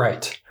be.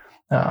 Right.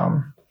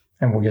 And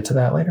we'll get to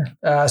that later.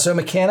 So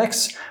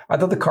mechanics, I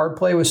thought the card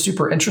play was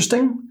super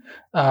interesting.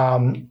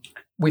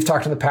 We've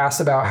talked in the past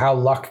about how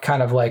luck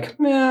kind of like,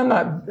 I'm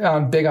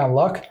not big on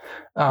luck.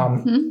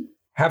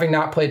 Having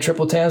not played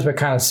Tripolitans, but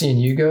kind of seeing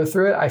you go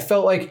through it, I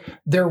felt like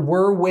there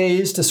were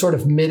ways to sort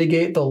of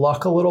mitigate the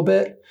luck a little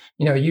bit.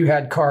 You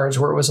had cards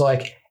where it was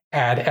like,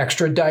 add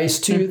extra dice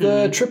to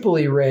the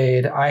Tripoli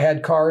raid. I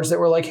had cards that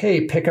were like,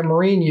 hey, pick a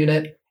Marine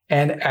unit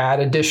and add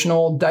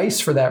additional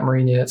dice for that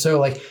Marine unit. So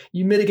like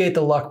you mitigate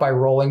the luck by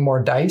rolling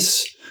more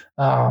dice.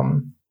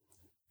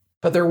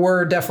 But there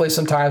were definitely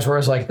some times where it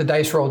was like the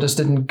dice roll just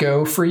didn't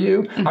go for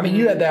you. I mean,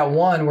 you had that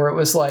one where it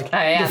was like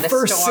the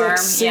first storm,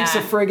 6 sinks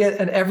a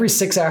frigate and every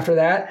 6 after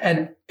that.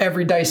 And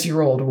every dice you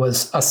rolled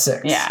was a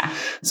 6. Yeah.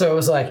 So it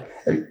was like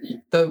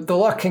the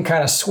luck can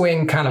kind of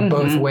swing kind of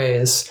both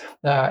ways.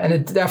 And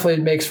it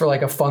definitely makes for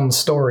like a fun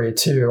story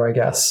too, I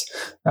guess.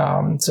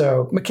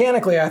 So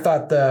mechanically, I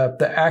thought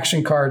the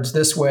action cards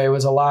this way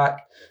was a lot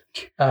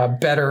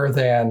better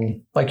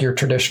than like your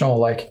traditional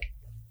like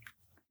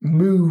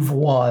move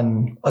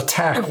 1,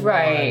 attack 1.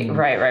 Right.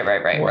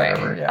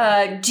 Whatever,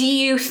 yeah. Do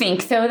you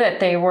think though that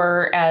they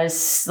were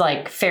as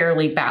like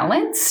fairly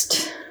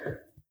balanced?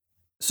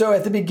 So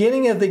at the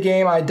beginning of the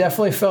game, I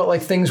definitely felt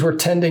like things were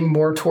tending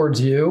more towards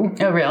you.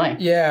 Oh, really?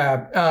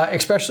 Yeah,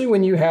 especially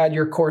when you had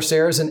your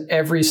Corsairs in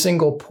every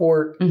single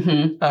port for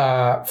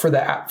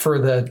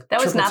the That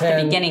was not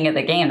the beginning of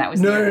the game. That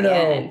was the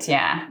end.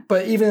 Yeah.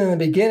 But even in the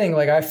beginning,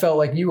 like I felt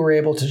like you were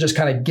able to just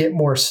kind of get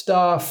more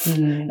stuff.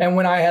 And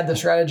when I had the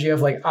strategy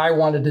of like I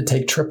wanted to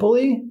take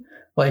Tripoli,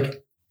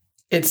 like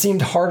it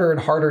seemed harder and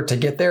harder to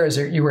get there as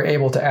you were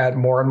able to add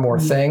more and more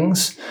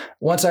things.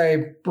 Once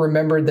I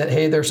remembered that,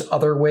 hey, there's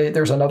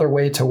another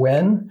way to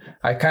win,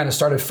 I kind of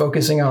started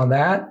focusing on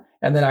that.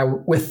 And then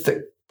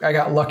I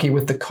got lucky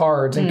with the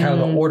cards and kind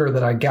of the order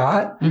that I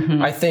got.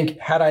 I think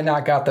had I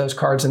not got those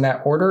cards in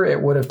that order,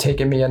 it would have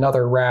taken me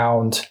another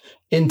round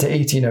into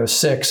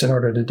 1806 in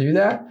order to do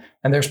that.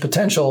 And there's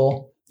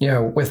potential,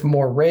 with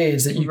more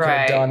raids that you could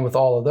have done with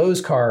all of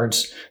those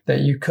cards, that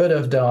you could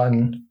have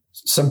done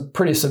some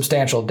pretty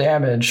substantial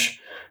damage.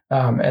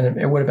 And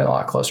it would have been a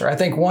lot closer. I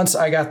think once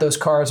I got those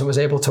cards and was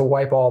able to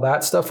wipe all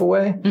that stuff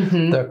away,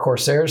 the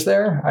Corsairs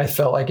there, I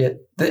felt like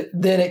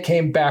then it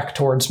came back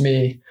towards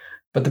me.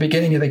 But the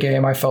beginning of the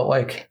game, I felt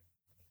like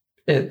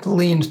it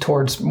leaned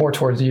more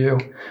towards you,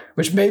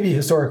 which may be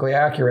historically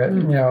accurate.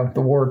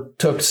 The war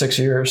took 6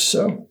 years.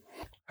 So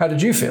how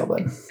did you feel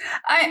then?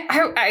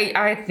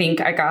 I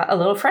think I got a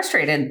little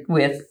frustrated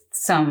with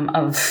some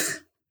of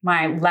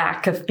my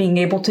lack of being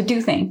able to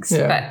do things.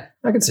 Yeah,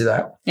 but I can see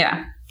that.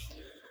 Yeah.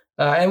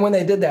 And when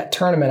they did that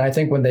tournament, I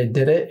think when they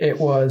did it, it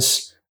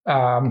was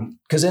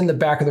because in the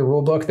back of the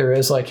rule book, there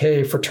is like,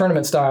 hey, for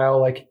tournament style,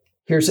 like,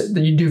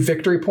 you do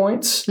victory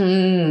points,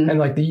 and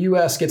like the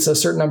U.S. gets a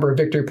certain number of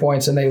victory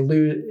points, and they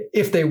lose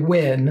if they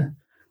win.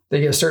 They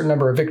get a certain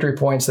number of victory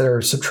points that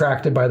are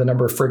subtracted by the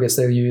number of frigates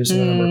they use and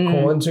the number of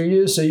coins they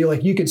use. So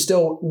you could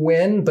still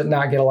win, but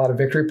not get a lot of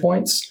victory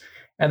points.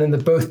 And then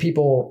both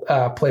people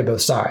play both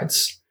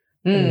sides.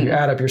 And you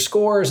add up your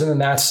scores, and then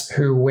that's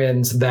who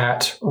wins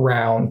that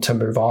round to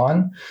move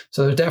on.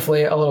 So there's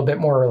definitely a little bit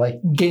more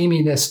like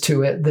gaminess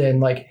to it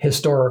than like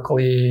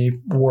historically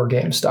war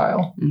game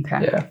style.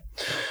 Okay. Yeah.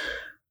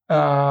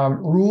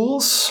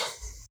 Rules?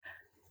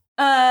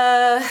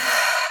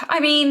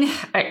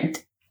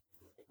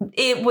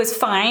 It was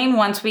fine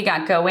once we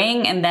got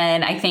going. And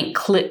then I think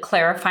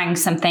clarifying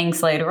some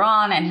things later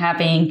on and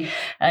having,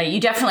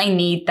 you definitely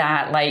need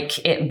that. Like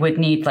it would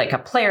need like a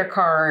player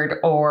card,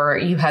 or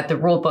you had the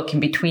rule book in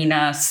between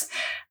us,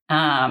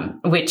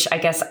 which I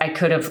guess I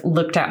could have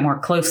looked at more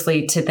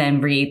closely to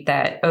then read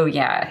that, oh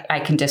yeah, I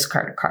can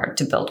discard a card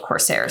to build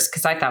Corsairs,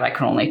 because I thought I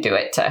could only do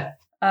it to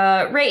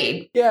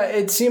raid. Yeah,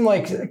 it seemed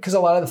like, because a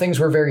lot of the things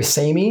were very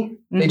samey.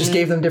 They just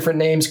gave them different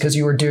names because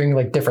you were doing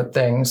like different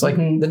things. Like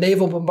the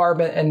naval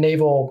bombardment and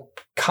naval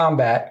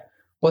combat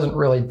wasn't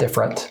really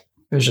different.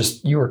 It was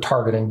just you were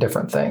targeting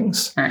different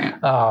things. Right.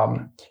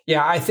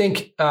 I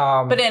think.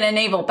 But in a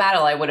naval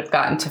battle, I would have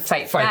gotten to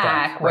fight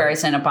back,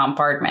 whereas in a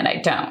bombardment, I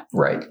don't.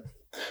 Right.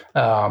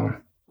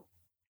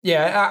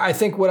 I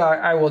think what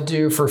I will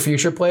do for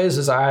future plays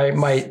is I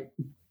might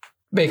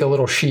make a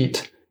little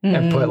sheet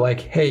and put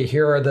like, hey,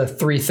 here are the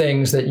 3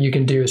 things that you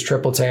can do as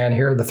Triple Tan.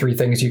 Here are the 3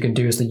 things you can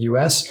do as the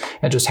US,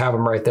 and just have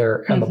them right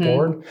there on the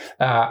board.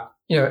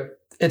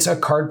 It's a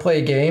card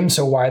play game.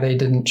 So why they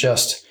didn't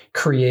just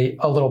create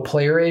a little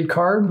player aid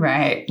card,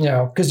 right?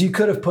 Because you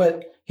could have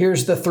put,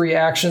 here's the 3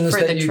 actions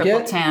that you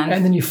get, tan.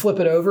 And then you flip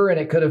it over, and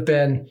it could have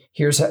been,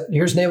 here's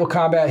naval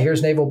combat,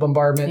 here's naval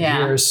bombardment,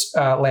 here's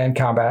land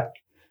combat.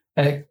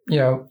 And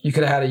you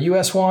could have had a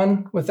US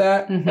one with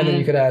that, and then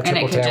you could add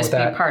Triple Tan with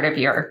that.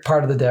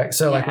 Part of the deck.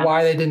 So like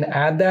why they didn't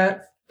add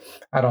that,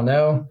 I don't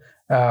know.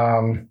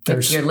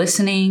 If you're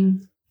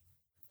listening,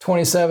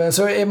 27.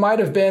 So it might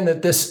have been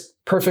that this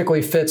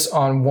perfectly fits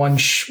on one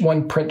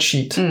print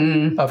sheet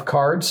of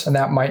cards, and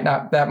that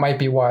might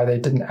be why they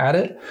didn't add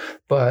it,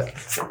 but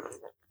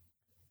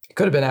it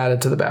could have been added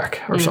to the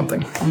back or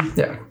something.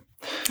 Yeah.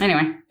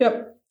 Anyway.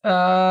 Yep.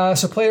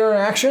 So player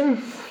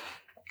interaction.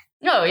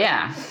 Oh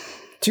yeah.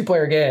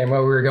 2-player game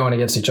where we were going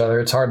against each other.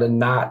 It's hard to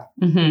not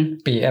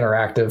be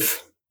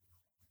interactive.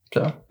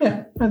 So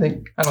yeah, I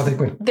don't think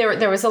we.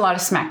 There was a lot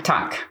of smack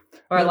talk,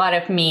 or a lot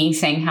of me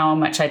saying how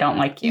much I don't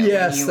like you.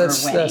 Yes,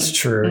 that's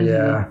true.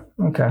 Yeah.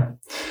 Okay.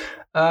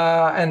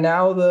 And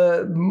now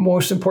the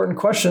most important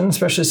question,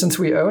 especially since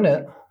we own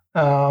it,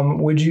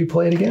 would you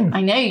play it again?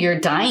 I know you're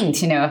dying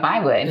to know if I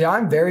would. Yeah,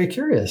 I'm very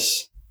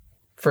curious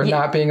for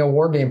not being a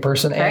war game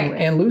person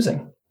and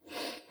losing.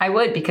 I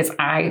would, because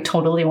I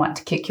totally want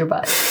to kick your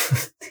butt.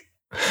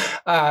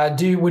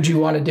 Would you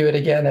want to do it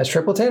again as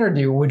Triple Tan,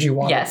 or would you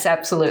want? Yes,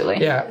 absolutely.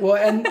 Yeah. Well,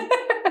 and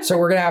so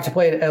we're gonna have to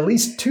play it at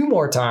least 2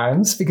 more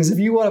times, because if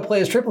you want to play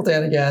as Triple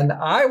Tan again,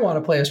 I want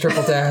to play as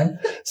Triple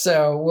Tan.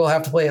 So we'll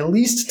have to play at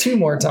least 2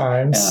 more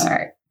times. All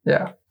right.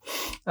 Yeah.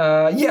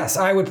 Yes,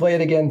 I would play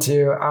it again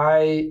too.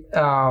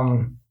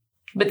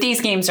 But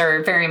these games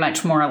are very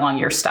much more along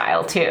your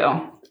style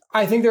too.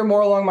 I think they're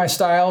more along my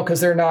style, because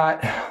they're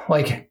not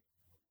like.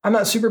 I'm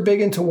not super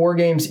big into war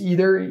games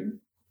either,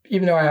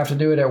 even though I have to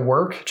do it at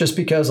work, just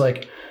because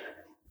like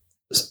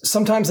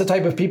sometimes the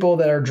type of people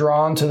that are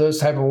drawn to those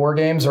type of war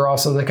games are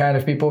also the kind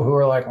of people who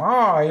are like,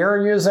 oh,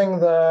 you're using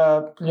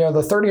the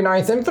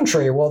 39th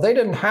Infantry. Well, they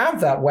didn't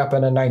have that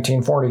weapon in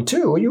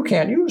 1942. You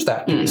can't use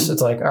that piece.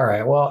 It's like, all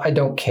right, well, I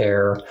don't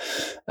care.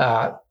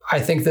 I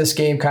think this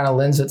game kind of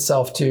lends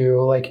itself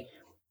to like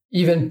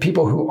even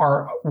people who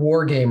aren't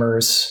war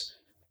gamers.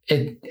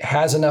 It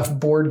has enough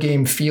board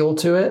game feel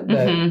to it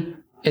that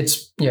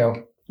it's,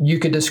 you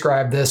could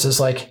describe this as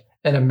like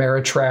an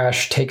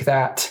Ameritrash take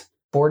that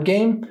board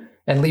game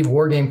and leave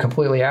war game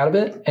completely out of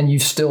it, and you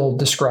still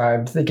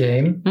described the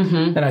game.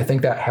 Mm-hmm. And I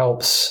think that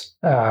helps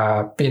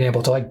being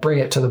able to like bring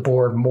it to the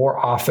board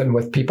more often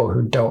with people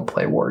who don't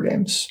play war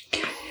games.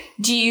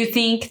 Do you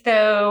think,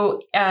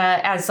 though,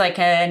 as like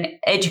an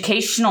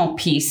educational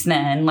piece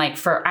then, like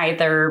for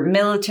either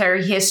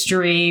military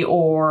history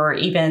or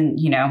even,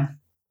 you know,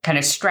 kind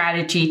of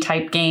strategy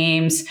type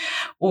games,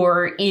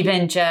 or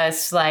even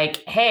just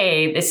like,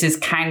 hey, this is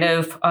kind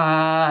of,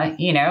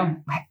 you know,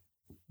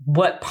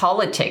 what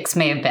politics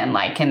may have been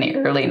like in the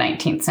early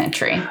 19th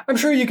century? I'm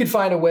sure you could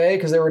find a way,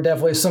 because there were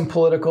definitely some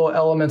political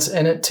elements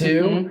in it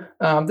too.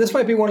 Mm-hmm. This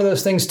might be one of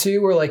those things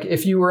too, where like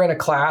if you were in a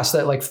class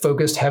that like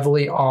focused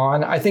heavily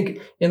on, I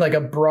think in like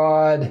a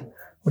broad,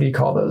 what do you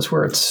call those,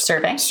 where it's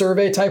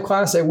survey type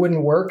class, it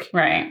wouldn't work.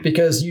 Right.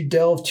 Because you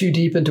delve too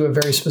deep into a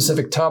very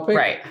specific topic.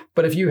 Right.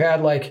 But if you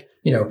had like,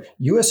 you know,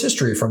 U.S.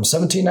 history from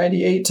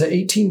 1798 to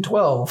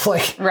 1812,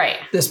 like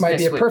this might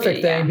be a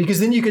perfect thing,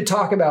 because then you could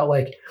talk about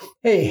like,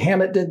 hey,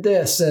 Hammett did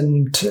this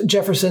and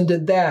Jefferson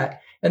did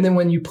that. And then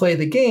when you play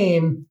the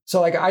game,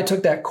 so like I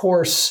took that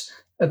course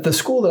at the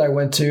school that I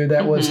went to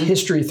that was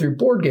history through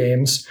board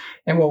games.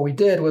 And what we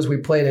did was we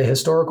played a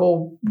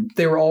historical,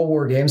 they were all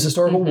war games,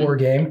 historical war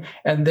game.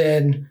 And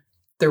then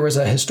there was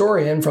a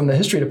historian from the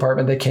history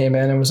department that came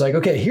in and was like,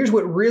 okay, here's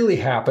what really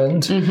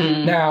happened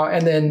now.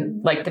 And then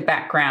like the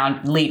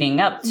background leading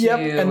up to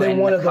and then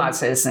one of the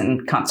causes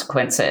and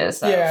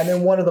consequences. And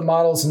then one of the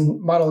model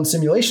and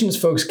simulations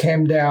folks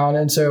came down.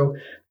 And so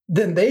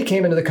then they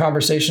came into the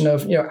conversation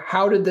of, you know,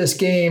 how did this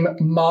game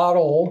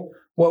model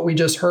what we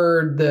just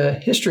heard the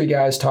history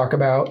guys talk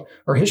about,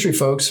 or history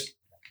folks?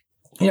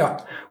 You know,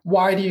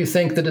 why do you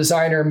think the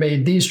designer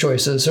made these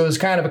choices? So it was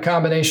kind of a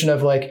combination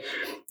of like,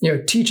 you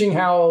know, teaching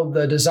how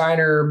the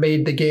designer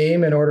made the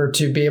game in order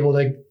to be able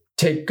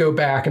to go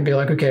back and be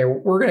like, okay,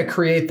 we're going to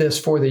create this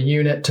for the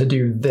unit to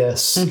do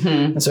this.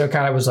 And so it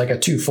kind of was like a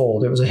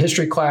twofold. It was a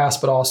history class,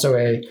 but also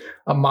a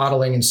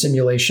modeling and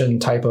simulation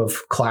type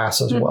of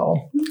class as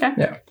well. Okay.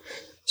 Yeah.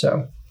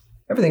 So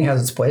everything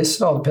has its place.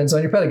 It all depends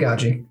on your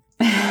pedagogy.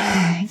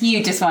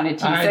 You just wanted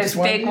to use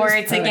those big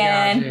words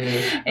again.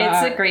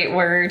 It's a great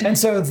word. And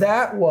so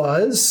that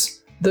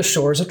was The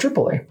Shores of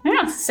Tripoli.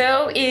 Yeah.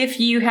 So if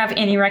you have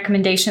any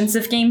recommendations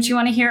of games you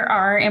want to hear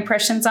our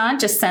impressions on,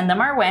 just send them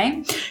our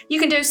way. You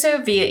can do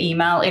so via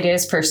email. It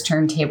is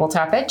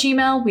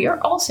firstturntabletop@gmail.com. We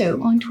are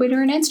also on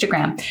Twitter and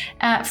Instagram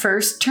at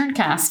First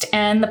Turncast.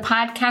 And the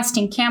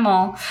podcasting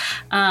camel,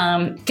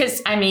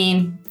 because I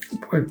mean,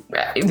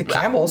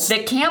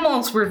 the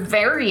camels were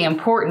very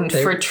important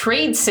for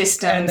trade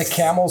systems. And the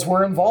camels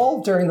were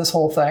involved during this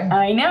whole thing.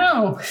 I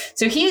know.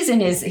 So he's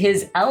in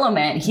his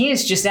element. He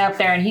is just out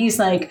there and he's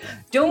like,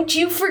 don't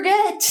you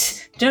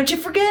forget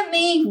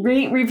me.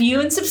 Rate,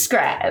 review, and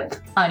subscribe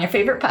on your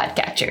favorite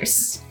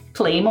podcatchers.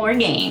 Play more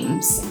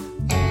games.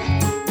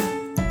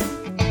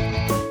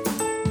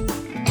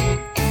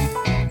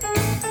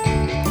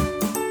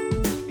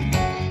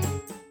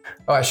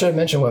 Oh, I should have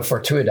mentioned what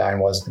Fortuidine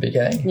was at the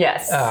beginning.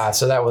 Yes.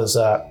 So that was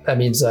that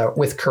means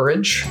with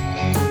courage.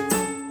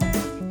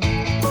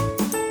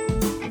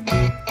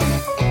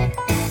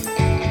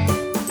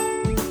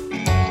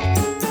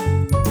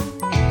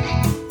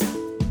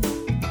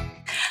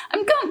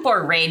 I'm going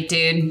for a raid,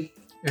 dude. You're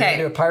gonna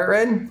do a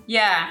pirate raid?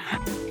 Yeah.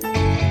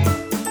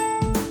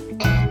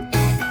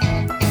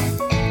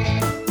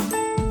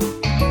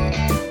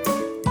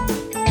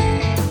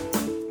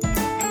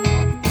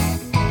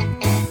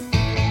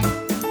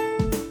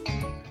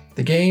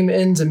 The game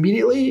ends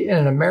immediately in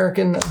an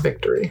American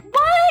victory.